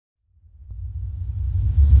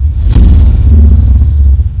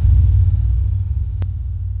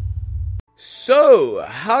So,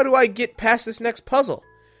 how do I get past this next puzzle?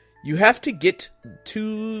 You have to get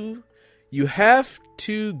to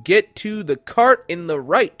the cart in the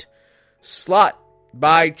right slot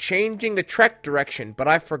by changing the track direction, but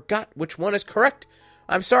I forgot which one is correct.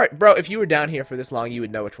 I'm sorry, bro, if you were down here for this long, you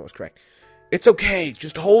would know which one was correct. It's okay,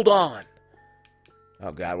 just hold on.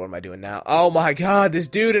 Oh god, what am I doing now? Oh my god, this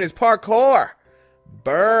dude and his parkour!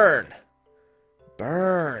 Burn!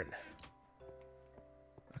 Burn!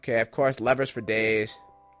 Okay, of course, levers for days.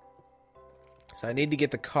 So I need to get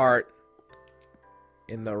the cart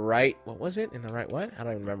in the right... What was it? In the right what? I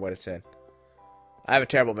don't even remember what it said. I have a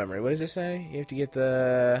terrible memory. What does it say? You have to get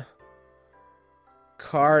the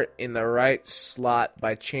cart in the right slot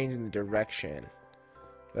by changing the direction.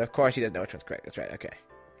 But of course, he doesn't know which one's correct. That's right, okay.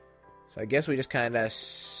 So I guess we just kind of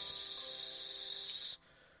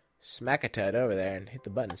smack a tud over there and hit the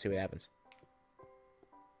button and see what happens.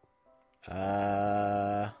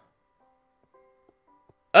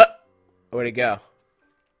 Where'd it go?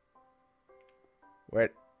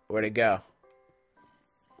 Where'd it go?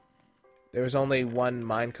 There was only one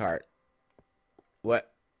minecart. What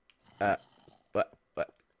the fuck?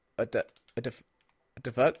 What the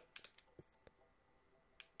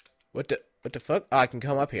fuck? Oh, I can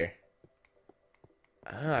come up here.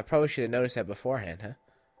 Oh, I probably should have noticed that beforehand, huh?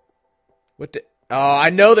 What the... Oh,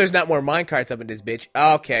 I know there's not more minecarts up in this bitch.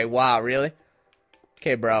 Okay, wow, really?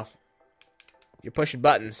 Okay, bro. You're pushing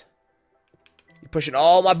buttons. You're pushing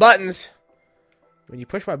all my buttons. When you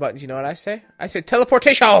push my buttons, you know what I say? I say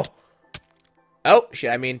teleportation! Oh, shit,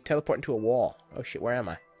 I mean teleport into a wall. Oh, shit, where am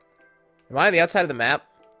I? Am I on the outside of the map?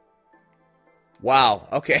 Wow,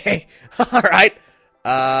 okay. Alright.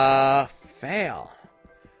 Fail.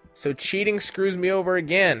 So cheating screws me over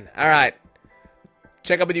again. Alright.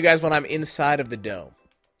 Check up with you guys when I'm inside of the dome.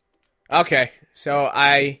 Okay, so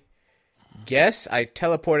I guess I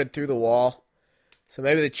teleported through the wall. So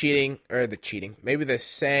maybe maybe the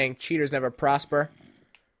saying cheaters never prosper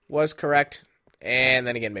was correct. And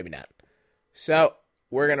then again, maybe not. So,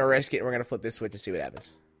 we're going to risk it and we're going to flip this switch and see what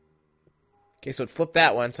happens. Okay, so it flipped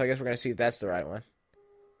that one, so I guess we're going to see if that's the right one.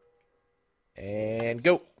 And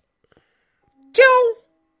go. Choo!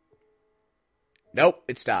 Nope,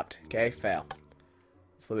 it stopped. Okay, fail.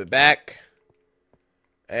 Let's flip it back.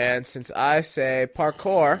 And since I say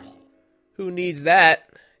parkour, who needs that?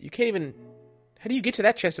 You can't even... How do you get to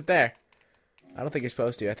that chest up there? I don't think you're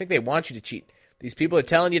supposed to. I think they want you to cheat. These people are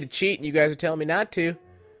telling you to cheat and you guys are telling me not to.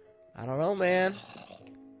 I don't know, man.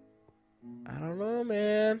 I don't know,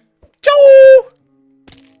 man. Choo!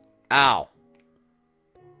 Ow.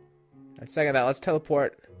 Let's second that. Let's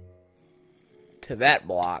teleport to that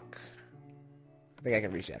block. I think I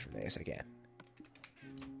can reach that from there. Yes, I can.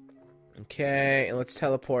 Okay, and let's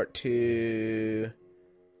teleport to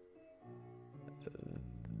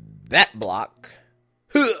that block.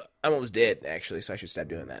 I'm almost dead, actually, so I should stop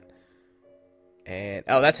doing that. And,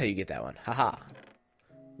 oh, that's how you get that one. Haha.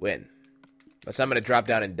 Win. So I'm going to drop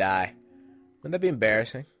down and die. Wouldn't that be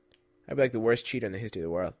embarrassing? I'd be like the worst cheater in the history of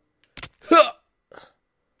the world.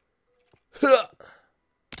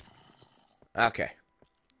 Okay.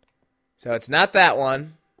 So it's not that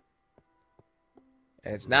one.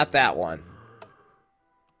 And it's not that one.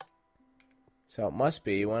 So it must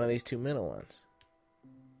be one of these two middle ones.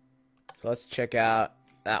 So let's check out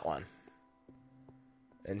that one.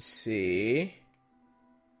 And see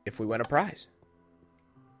if we win a prize.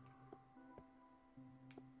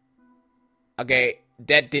 Okay,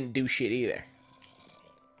 that didn't do shit either.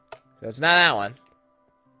 So it's not that one.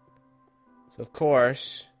 So of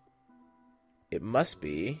course, it must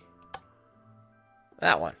be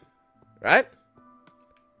that one. Right?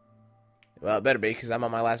 Well, it better be, because I'm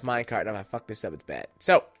on my last minecart, and if I fuck this up, it's bad.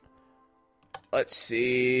 So, let's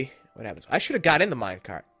see what happens. I should have got in the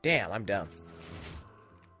minecart. Damn, I'm dumb.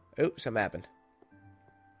 Oops, something happened.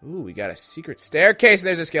 Ooh, we got a secret staircase, and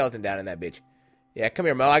there's a skeleton down in that bitch. Yeah, come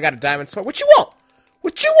here, Mo. I got a diamond sword. What you want?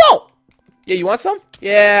 What you want? Yeah, you want some?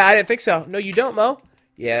 Yeah, I didn't think so. No, you don't, Mo.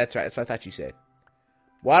 Yeah, that's right. That's what I thought you said.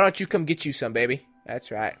 Why don't you come get you some, baby? That's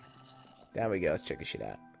right. Down we go. Let's check this shit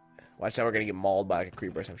out. Watch out, we're gonna get mauled by like a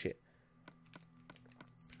creeper or some shit.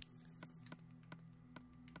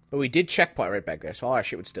 But we did checkpoint right back there, so all our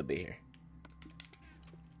shit would still be here.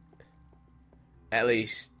 At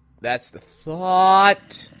least, that's the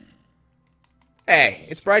thought. Hey,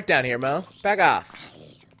 it's bright down here, Mo. Back off.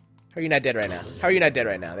 How are you not dead right now? How are you not dead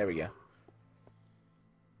right now? There we go.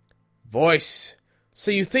 Voice.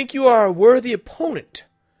 So you think you are a worthy opponent?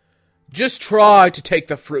 Just try to take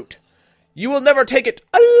the fruit. You will never take it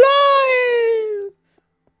alive!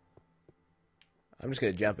 I'm just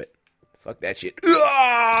gonna jump it. Fuck that shit.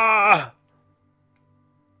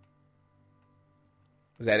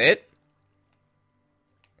 Was that it?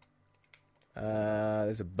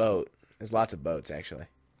 There's a boat. There's lots of boats, actually.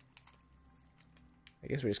 I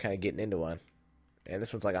guess we're just kind of getting into one. And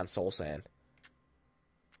this one's like on soul sand.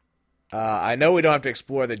 I know we don't have to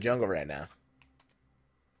explore the jungle right now.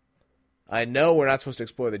 I know we're not supposed to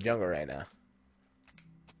explore the jungle right now.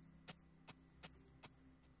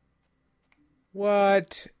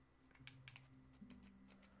 What?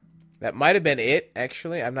 That might have been it,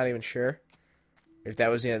 actually. I'm not even sure if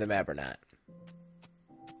that was the end of the map or not.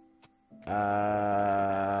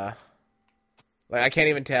 Like, I can't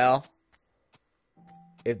even tell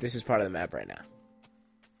if this is part of the map right now.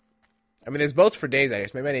 I mean, there's boats for days out here,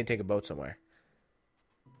 so maybe I need to take a boat somewhere.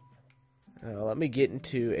 Let me get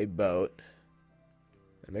into a boat.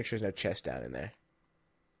 And make sure there's no chest down in there.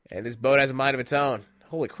 And this boat has a mind of its own.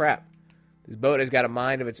 Holy crap. This boat has got a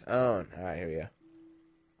mind of its own. Alright, here we go.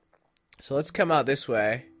 So let's come out this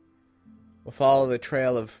way. We'll follow the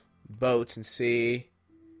trail of boats and see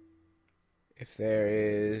if there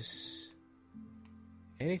is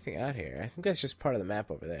anything out here. I think that's just part of the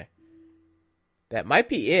map over there. That might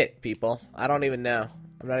be it, people. I don't even know.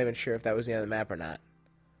 I'm not even sure if that was the end of the map or not.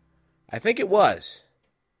 I think it was.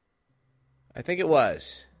 I think it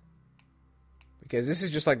was. Because this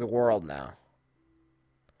is just like the world now.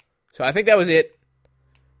 So I think that was it.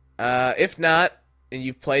 If not, and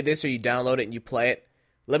you've played this or you download it and you play it,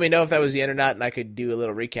 let me know if that was the end or not and I could do a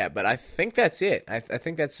little recap. But I think that's it. I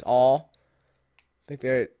think that's all. I think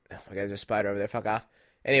there... Oh my God, there's a spider over there. Fuck off.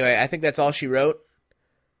 Anyway, I think that's all she wrote.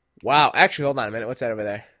 Wow. Actually, hold on a minute. What's that over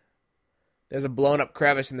there? There's a blown up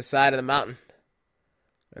crevice in the side of the mountain.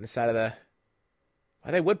 On the side of the...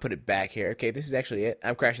 Why they would put it back here. Okay, this is actually it.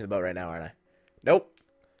 I'm crashing the boat right now, aren't I? Nope.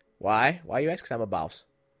 Why? Why, you ask? Because I'm a boss.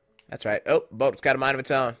 That's right. Oh, boat's got a mind of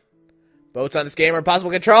its own. Boats on this game are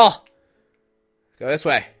impossible to control. Go this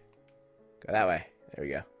way. Go that way. There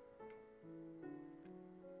we go.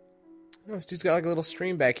 Oh, this dude's got like a little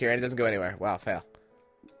stream back here and it doesn't go anywhere. Wow, fail.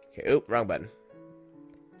 Okay, oop, wrong button.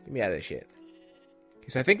 Get me out of this shit. Okay,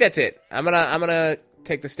 so I think that's it. I'm gonna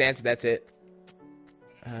take the stance that that's it.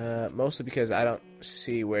 Mostly because I don't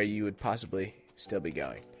see where you would possibly still be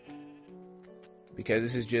going. Because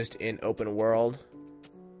this is just an open world.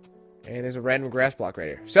 And there's a random grass block right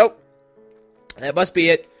here. So, that must be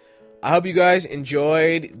it. I hope you guys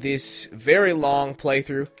enjoyed this very long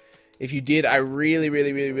playthrough. If you did, I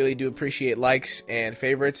really do appreciate likes and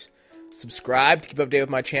favorites. Subscribe to keep updated with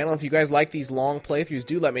my channel. If you guys like these long playthroughs,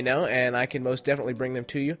 do let me know, and I can most definitely bring them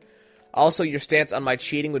to you. Also, your stance on my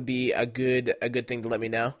cheating would be a good thing to let me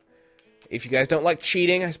know. If you guys don't like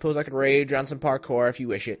cheating, I suppose I could rage on some parkour if you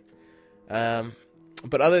wish it.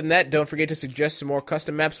 But other than that, don't forget to suggest some more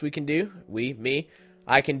custom maps we can do.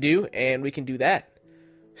 I can do, and we can do that.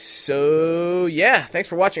 So, yeah, thanks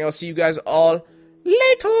for watching. I'll see you guys all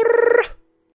later.